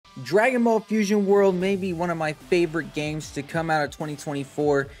Dragon Ball Fusion World may be one of my favorite games to come out of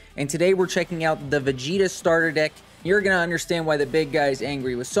 2024, and today we're checking out the Vegeta starter deck. You're going to understand why the big guy is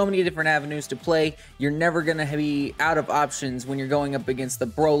angry. With so many different avenues to play, you're never going to be out of options when you're going up against the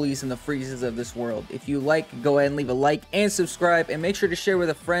Brolys and the Freezes of this world. If you like, go ahead and leave a like and subscribe, and make sure to share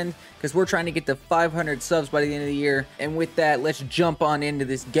with a friend, because we're trying to get to 500 subs by the end of the year. And with that, let's jump on into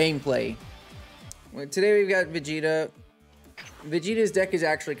this gameplay. Well, today we've got Vegeta. Vegeta's deck is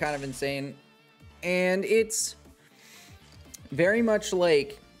actually kind of insane, and it's very much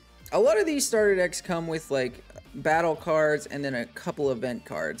like a lot of these starter decks come with like battle cards and then a couple event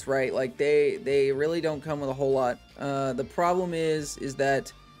cards, right? Like they really don't come with a whole lot. The problem is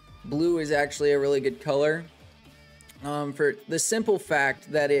that blue is actually a really good color, for the simple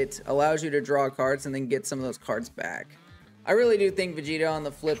fact that it allows you to draw cards and then get some of those cards back. I really do think Vegeta on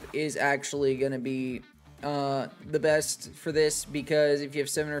the flip is actually going to be the best for this, because if you have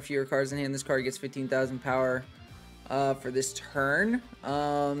 7 or fewer cards in hand, this card gets 15,000 power for this turn.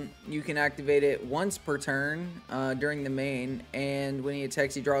 You can activate it once per turn during the main, and when he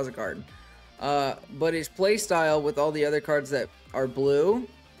attacks, he draws a card. But his playstyle with all the other cards that are blue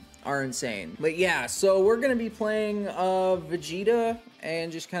are insane. But yeah, so we're gonna be playing Vegeta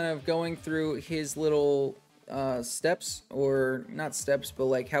and just kind of going through his little steps, or not steps, but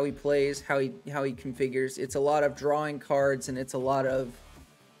like how he plays, how he configures. It's a lot of drawing cards, and it's a lot of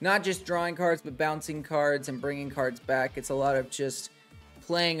not just drawing cards, but bouncing cards and bringing cards back. It's a lot of just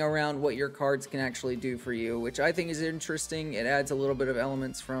playing around what your cards can actually do for you, which I think is interesting. It adds a little bit of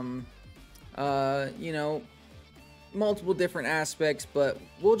elements from you know, multiple different aspects, but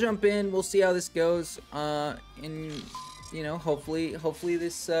we'll jump in, we'll see how this goes, and you know, hopefully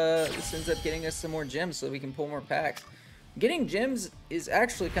this ends up getting us some more gems so that we can pull more packs. Getting gems is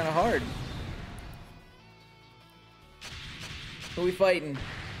actually kind of hard. Who are we fighting?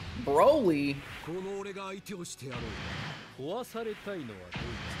 Broly?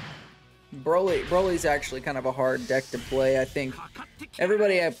 Broly's actually kind of a hard deck to play. I think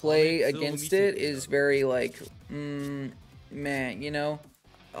everybody I play against it is very like, man, you know?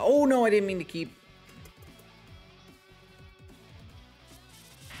 Oh no, I didn't mean to keep...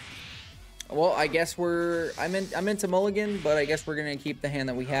 Well, I guess I meant to mulligan, but I guess we're gonna keep the hand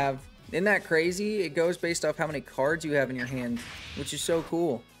that we have. Isn't that crazy? It goes based off how many cards you have in your hand, which is so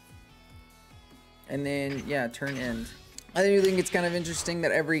cool. And then, yeah, turn end. I do think it's kind of interesting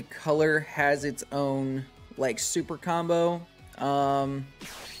that every color has its own, like, super combo. And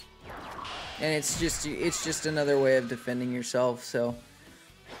it's just another way of defending yourself, so.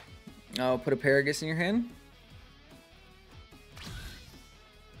 Oh, put a Paragus in your hand?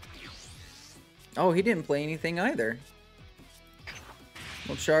 Oh, he didn't play anything either.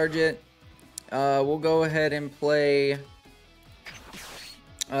 We'll charge it. We'll go ahead and play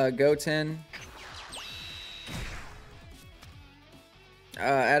Goten.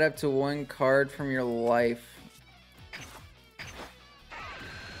 Add up to 1 card from your life.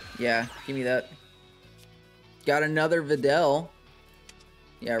 Yeah, give me that. Got another Videl.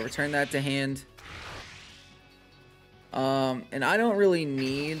 Yeah, return that to hand. And I don't really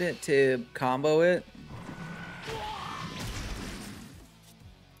need to combo it.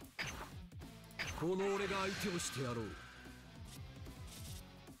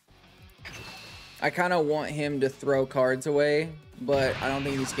 I kind of want him to throw cards away, but I don't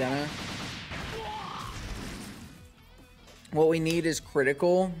think he's gonna. What we need is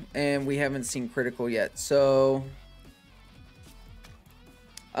critical, and we haven't seen critical yet, so...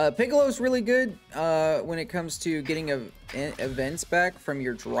 Piccolo's really good when it comes to getting events back from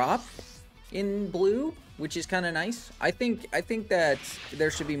your drop in blue, which is kind of nice. I think that there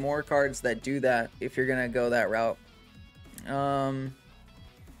should be more cards that do that if you're gonna go that route.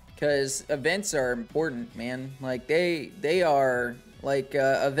 Because events are important, man. Like they are like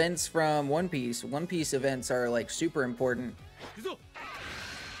events from One Piece. One Piece events are like super important.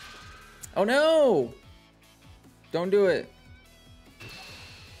 Oh no! Don't do it.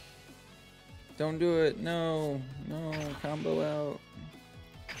 Don't do it. No. No. Combo out.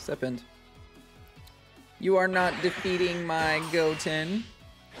 Step in. You are not defeating my Goten.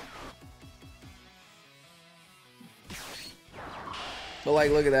 But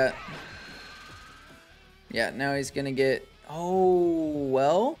like, look at that. Yeah, now he's gonna get... Oh,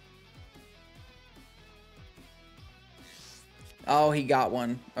 well. Oh, he got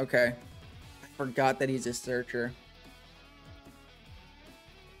one. Okay. I forgot that he's a searcher.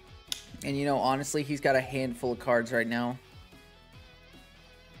 And you know, honestly, he's got a handful of cards right now.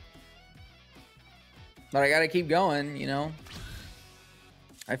 But I gotta keep going, you know.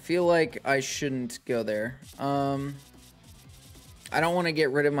 I feel like I shouldn't go there. I don't want to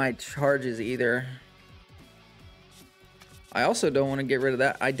get rid of my charges either. I also don't want to get rid of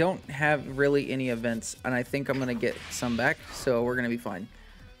that. I don't have really any events, and I think I'm going to get some back, so we're going to be fine.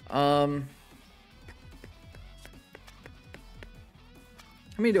 How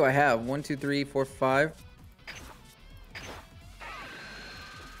many do I have? 1, 2, 3, 4, 5.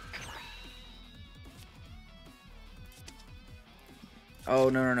 Oh,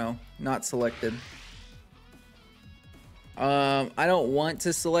 no. Not selected. I don't want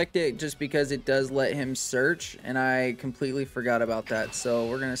to select it just because it does let him search, and I completely forgot about that, so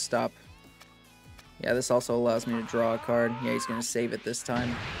we're gonna stop. Yeah, this also allows me to draw a card. Yeah, he's gonna save it this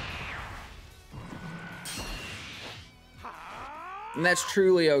time. And that's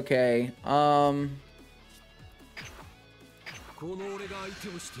truly okay.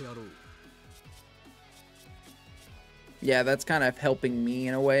 Yeah, that's kind of helping me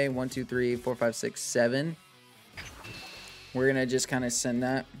in a way. 1, 2, 3, 4, 5, 6, 7. We're gonna just kind of send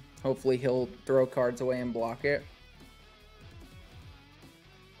that. Hopefully he'll throw cards away and block it.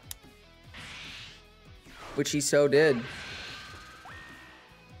 Which he so did.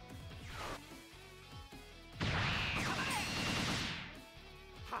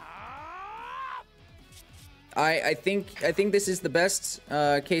 I think this is the best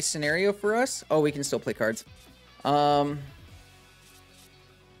case scenario for us. Oh, we can still play cards.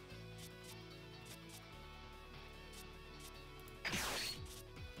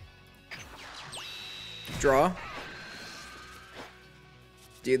 Draw.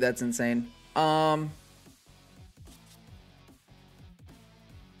 Dude, that's insane.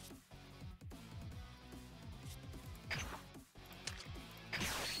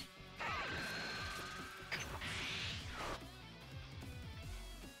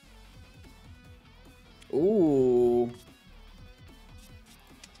 Ooh.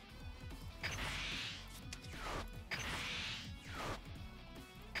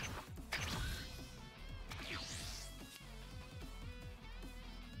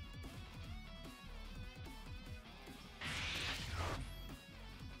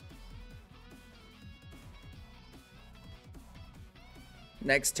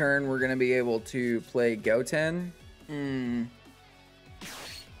 Next turn, we're going to be able to play Goten.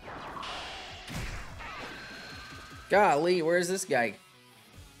 Golly, where's this guy?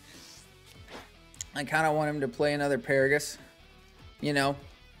 I kind of want him to play another Paragus, you know?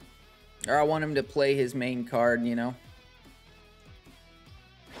 Or I want him to play his main card, you know?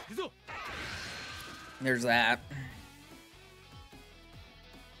 There's that.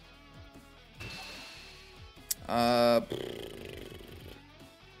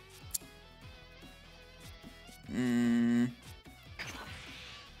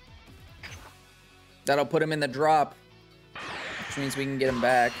 That'll put him in the drop, which means we can get him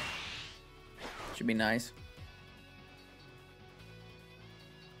back. Should be nice.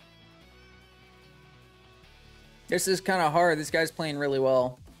 This is kind of hard. This guy's playing really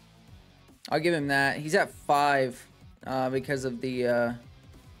well. I'll give him that. He's at 5 because of the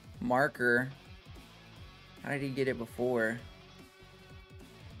marker. How did he get it before?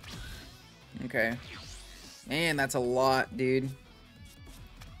 Okay. Man, that's a lot, dude.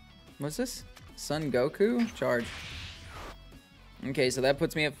 What's this? Son Goku? Charge. Okay, so that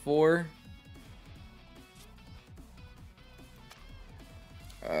puts me at 4.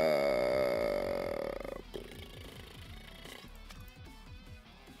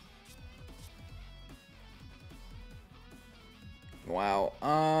 Wow.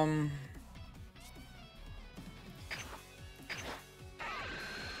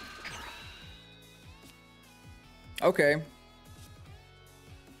 Okay.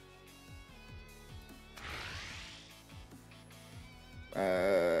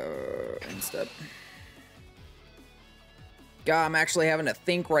 Instep. God, I'm actually having to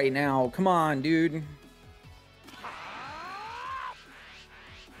think right now. Come on, dude.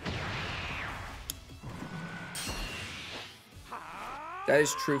 That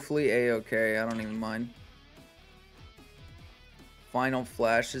is truthfully a-okay. I don't even mind. Final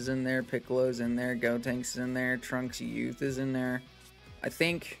Flash is in there. Piccolo's in there. Gotenks is in there. Trunks Youth is in there. I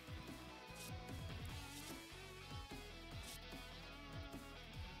think...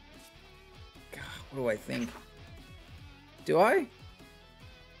 God, what do I think? Do I?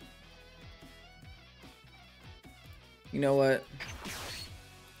 You know what?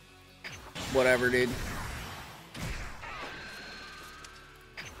 Whatever, dude.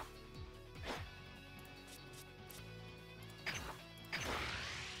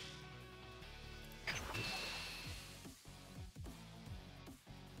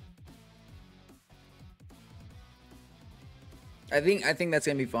 I think that's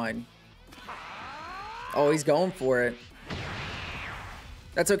gonna be fine. Oh, he's going for it.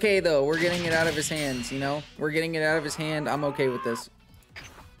 That's okay, though. We're getting it out of his hands, you know? We're getting it out of his hand. I'm okay with this.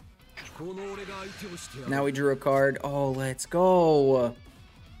 Now we drew a card. Oh, let's go.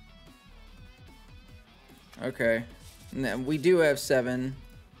 Okay. We do have 7.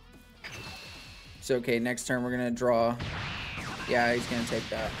 It's okay. Next turn, we're going to draw. Yeah, he's going to take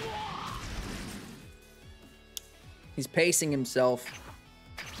that. He's pacing himself.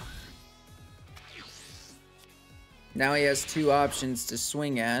 Now he has 2 options to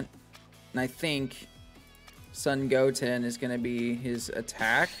swing at. And I think Sun Goten is going to be his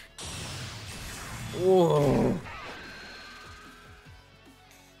attack. Whoa.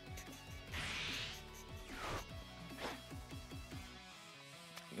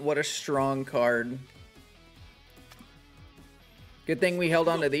 What a strong card. Good thing we held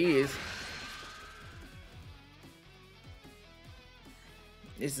on to these.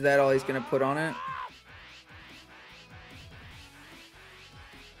 Is that all he's going to put on it?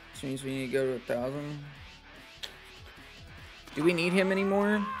 Which means we need to go to 1,000. Do we need him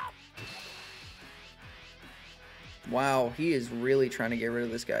anymore? Wow, he is really trying to get rid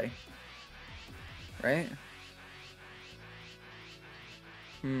of this guy. Right?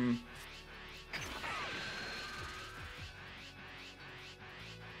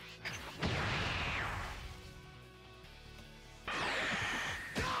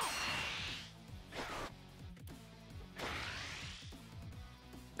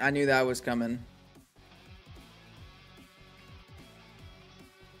 I knew that was coming.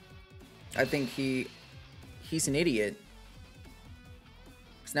 I think he's an idiot.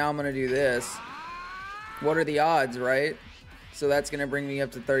 So now I'm gonna do this. What are the odds, right? So that's gonna bring me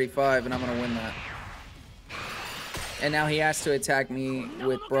up to 35 and I'm gonna win that. And now he has to attack me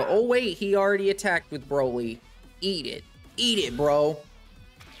with bro. Oh wait, he already attacked with Broly. Eat it. Eat it, bro.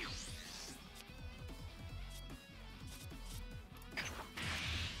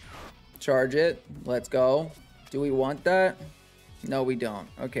 Charge it. Let's go. Do we want that? No, we don't.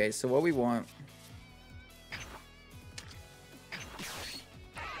 Okay, so what we want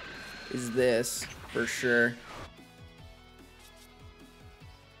is this for sure.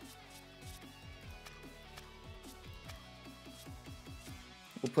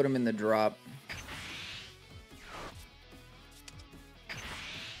 We'll put him in the drop.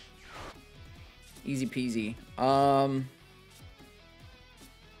 Easy peasy.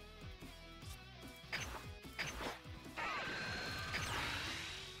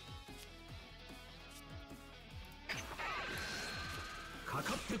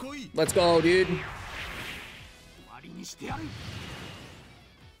 Let's go, dude.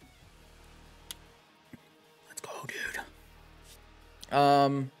 Let's go, dude.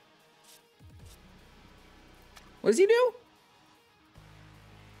 What does he do?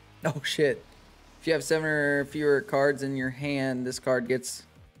 Oh, shit. If you have 7 or fewer cards in your hand, this card gets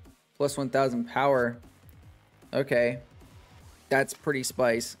plus 1,000 power. Okay. That's pretty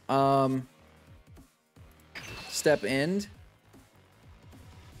spice. Step end.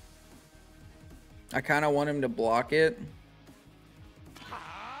 I kind of want him to block it.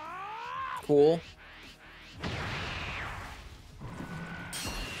 Cool.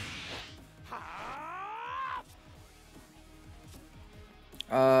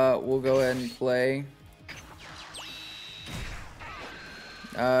 We'll go ahead and play.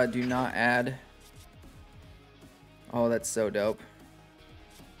 Do not add. Oh, that's so dope.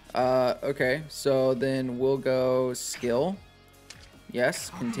 Okay, so then we'll go skill. Yes,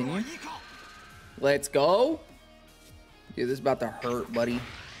 continue. Let's go. Dude, this is about to hurt, buddy.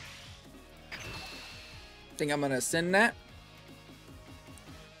 Think I'm gonna send that.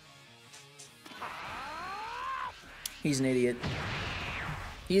 He's an idiot.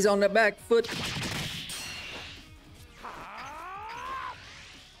 He's on the back foot.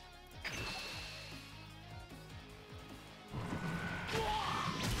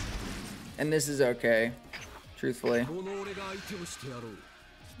 And this is okay, truthfully.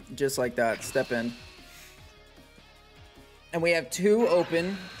 Just like that, step in. And we have 2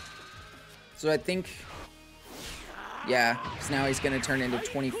 open. So I think, yeah, so now he's gonna turn into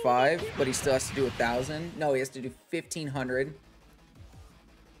 25, but he still has to do 1,000. No, he has to do 1,500.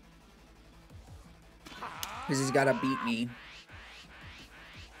 Because he's gotta beat me.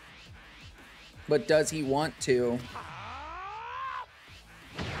 But does he want to?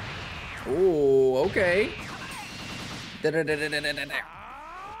 Ooh, okay.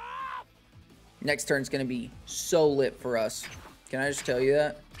 Next turn's gonna be so lit for us. Can I just tell you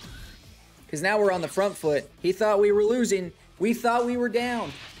that? Because now we're on the front foot. He thought we were losing. We thought we were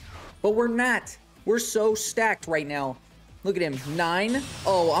down. But we're not. We're so stacked right now. Look at him. 9.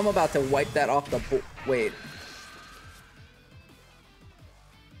 Oh, I'm about to wipe that off the board. Wait.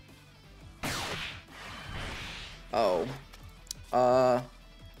 Oh. Uh.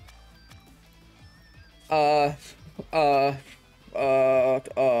 Uh. Uh. Uh.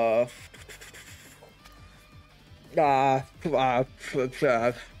 Uh.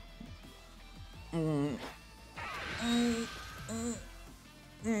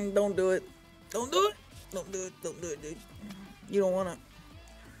 Don't do it. Don't do it. Don't do it. Don't do it, dude. You don't wanna.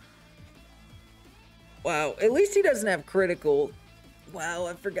 Wow. At least he doesn't have critical. Wow,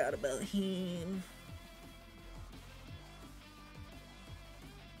 I forgot about him.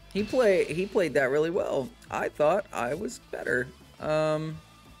 He played that really well. I thought I was better. I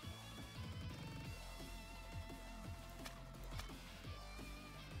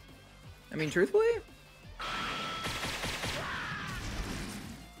mean, truthfully?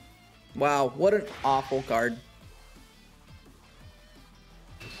 Wow, what an awful card.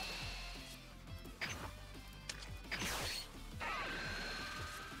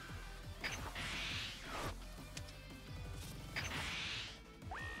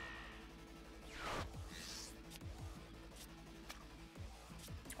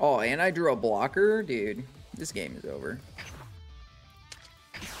 Oh, and I drew a blocker? Dude, this game is over.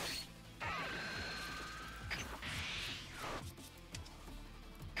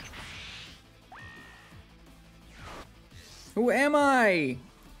 Who am I?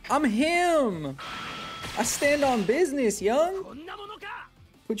 I'm him! I stand on business, young!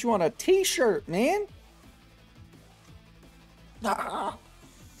 Put you on a t-shirt, man! Ah.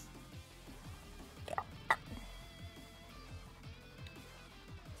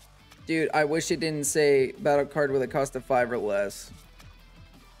 Dude, I wish it didn't say battle card with a cost of 5 or less.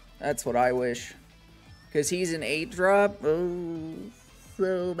 That's what I wish. Because he's an 8-drop. Oh,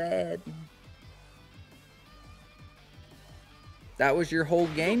 so bad. That was your whole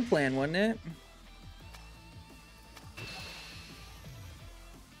game plan, wasn't it?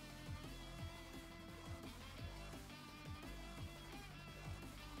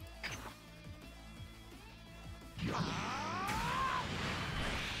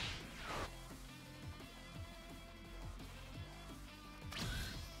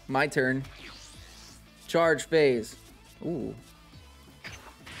 My turn. Charge phase. Ooh.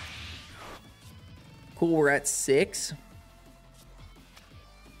 Cool, we're at 6.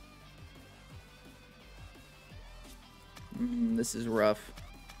 This is rough.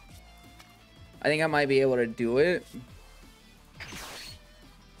 I think I might be able to do it.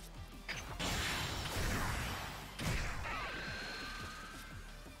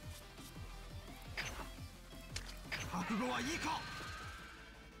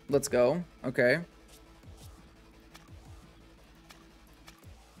 Let's go. Okay.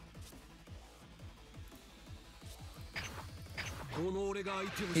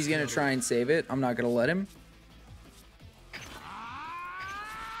 He's gonna try and save it. I'm not gonna let him.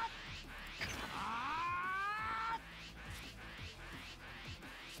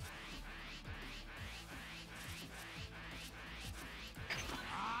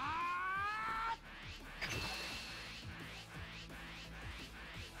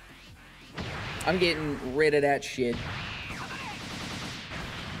 I'm getting rid of that shit.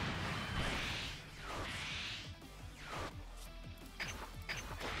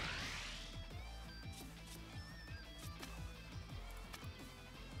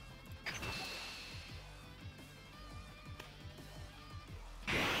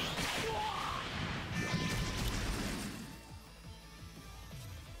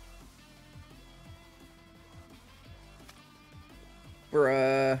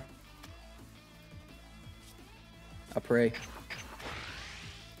 Bruh. I pray.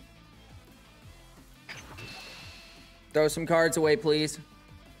 Throw some cards away, please.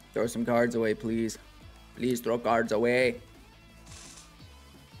 Throw some cards away, please. Please throw cards away.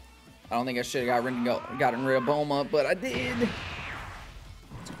 I don't think I should have gotten rid of Boma, but I did.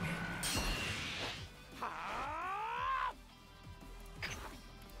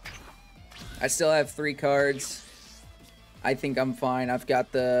 I still have 3 cards. I think I'm fine. I've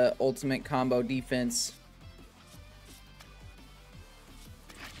got the ultimate combo defense.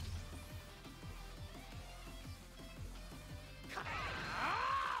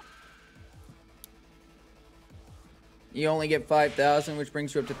 You only get 5,000, which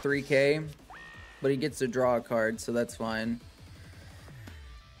brings you up to 3K. But he gets to draw a card, so that's fine.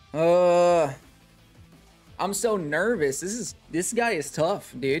 I'm so nervous. This guy is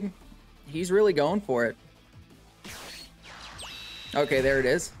tough, dude. He's really going for it. Okay, there it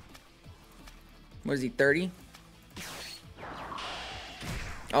is. What is he, 30?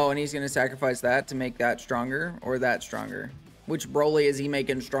 Oh, and he's gonna sacrifice that to make that stronger, or that stronger. Which Broly is he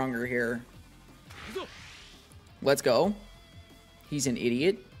making stronger here? Let's go. He's an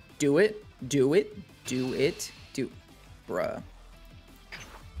idiot. Do it. Do it. Do it. Dude, bruh.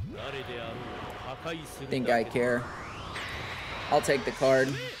 Think I care. I'll take the card.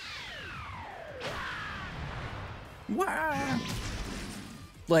 Wow.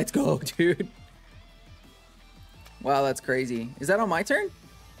 Let's go, dude. Wow, that's crazy. Is that on my turn?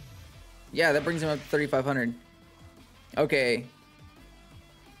 Yeah, that brings him up to 3,500. Okay.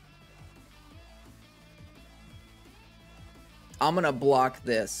 I'm gonna block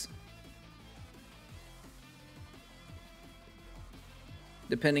this.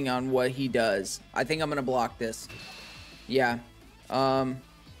 Depending on what he does. I think I'm gonna block this. Yeah.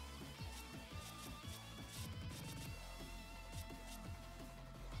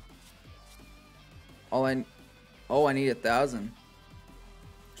 Oh, I need 1,000.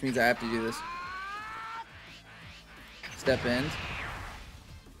 Which means I have to do this. Step in.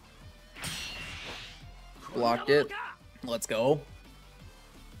 Blocked it. Let's go.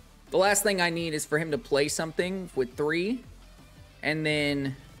 The last thing I need is for him to play something with 3. And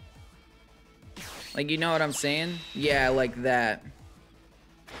then... Like, you know what I'm saying? Yeah, like that.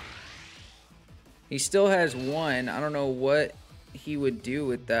 He still has 1. I don't know what he would do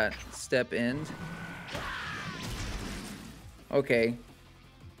with that step end. Okay.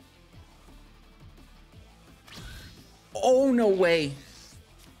 Oh, no way.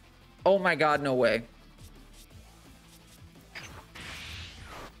 Oh my god, no way.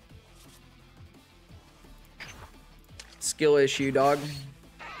 Skill issue, dog.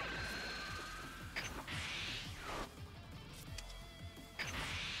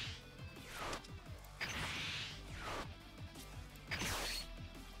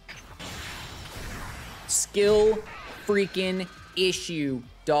 Skill freaking issue,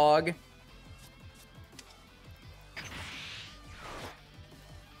 dog.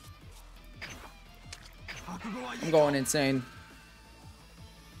 I'm going insane.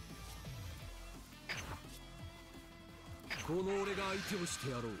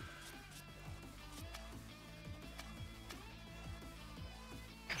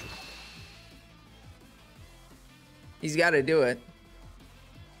 He's got to do it.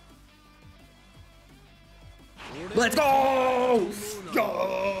 Let's go!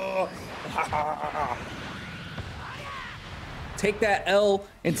 Go! Take that L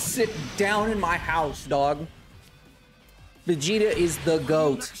and sit down in my house, dog. Vegeta is the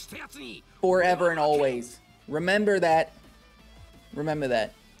GOAT. Forever and always. Remember that. Remember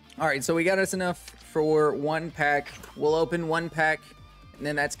that. Alright, so we got us enough for 1 pack. We'll open 1 pack, and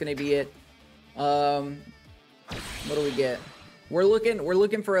then that's gonna be it. What do we get? We're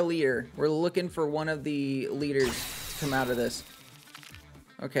looking for a leader. We're looking for one of the leaders to come out of this.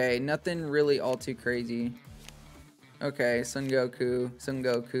 Okay, nothing really all too crazy. Okay, Son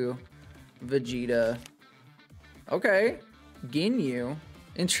Goku, Vegeta. Okay, Ginyu.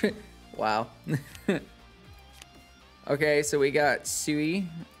 Wow. Okay, so we got Sui.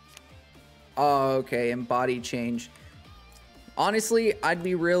 Oh, okay, and body change. Honestly, I'd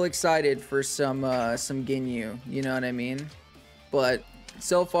be real excited for some Ginyu. You know what I mean? But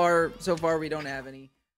so far we don't have any.